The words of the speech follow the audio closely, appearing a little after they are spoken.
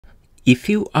If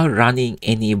you are running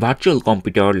any virtual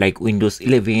computer like Windows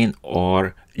 11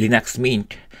 or Linux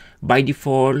Mint, by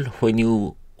default when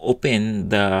you open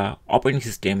the operating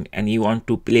system and you want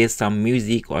to play some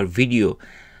music or video,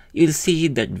 you'll see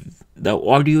that the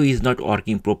audio is not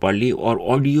working properly or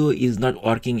audio is not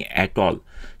working at all.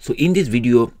 So in this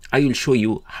video I will show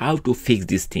you how to fix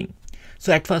this thing.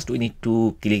 So at first we need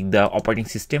to click the operating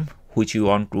system which you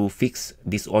want to fix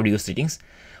this audio settings.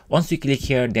 Once we click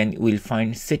here, then we'll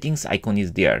find settings icon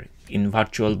is there in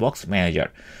VirtualBox Manager.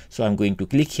 So I'm going to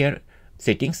click here,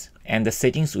 settings, and the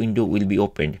settings window will be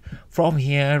opened. From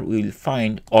here we will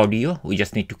find audio. We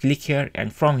just need to click here,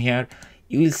 and from here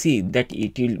you will see that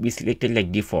it will be selected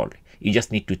like default. You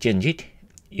just need to change it.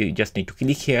 You just need to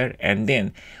click here, and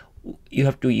then you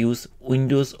have to use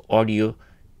Windows audio,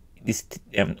 this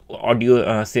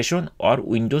audio session or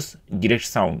Windows direct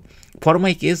sound. For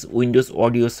my case, Windows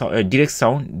audio direct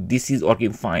sound, this is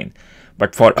working fine,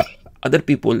 but for other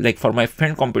people, like for my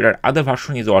friend computer, other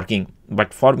version is working,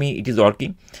 but for me it is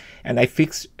working, and I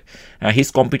fixed his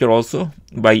computer also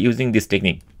by using this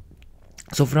technique.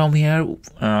 So from here,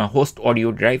 host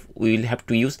audio drive, we will have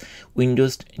to use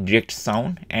Windows direct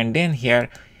sound, and then here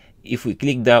if we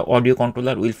click the audio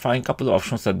controller, we'll find couple of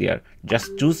options are there.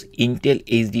 Just choose Intel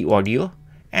HD audio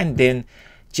and then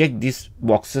check these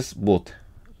boxes both.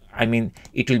 I mean,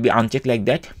 it will be unchecked like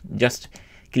that. Just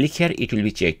click here, it will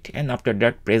be checked, and after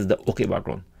that press the OK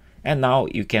button, and now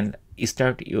you can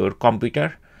start your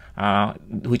computer,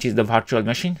 which is the virtual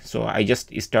machine. So I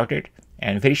just started,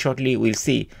 and very shortly we'll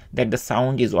see that the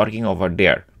sound is working over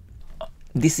there.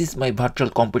 This is my virtual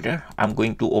computer. I'm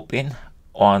going to open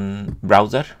on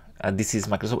browser. This is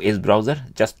Microsoft Edge browser,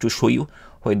 just to show you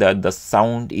whether the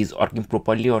sound is working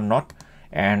properly or not.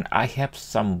 And I have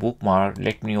some bookmark.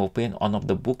 Let me open one of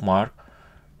the bookmark.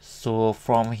 So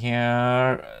from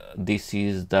here, this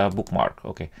is the bookmark.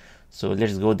 Okay, so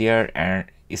let's go there and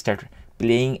start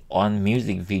playing on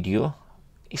music video.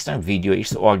 It's not video,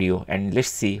 it's audio, and let's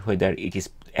see whether it is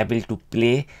able to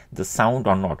play the sound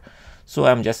or not. So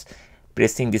I'm just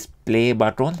pressing this play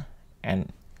button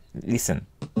and listen.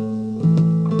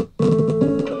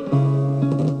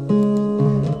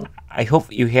 I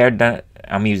hope you heard the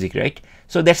music, right?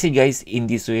 So that's it guys. In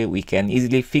this way we can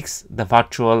easily fix the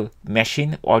virtual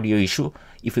machine audio issue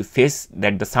if we face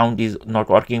that the sound is not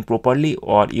working properly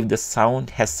or if the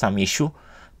sound has some issue.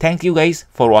 Thank you guys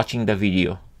for watching the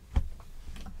video.